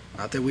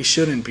 Not that we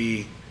shouldn't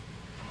be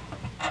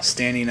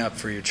standing up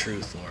for your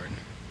truth, Lord,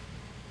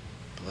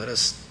 but let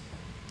us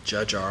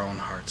judge our own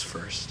hearts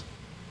first.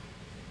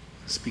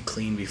 Let's be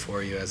clean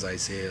before you as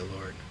Isaiah,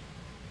 Lord.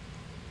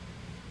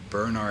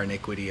 Burn our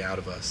iniquity out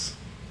of us.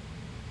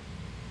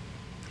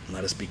 And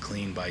let us be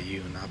clean by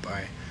you, not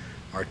by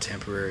our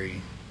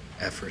temporary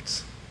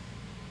efforts.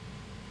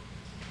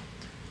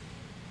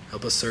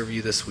 Help us serve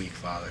you this week,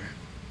 Father.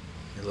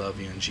 We love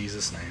you in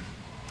Jesus' name.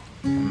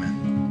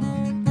 Amen.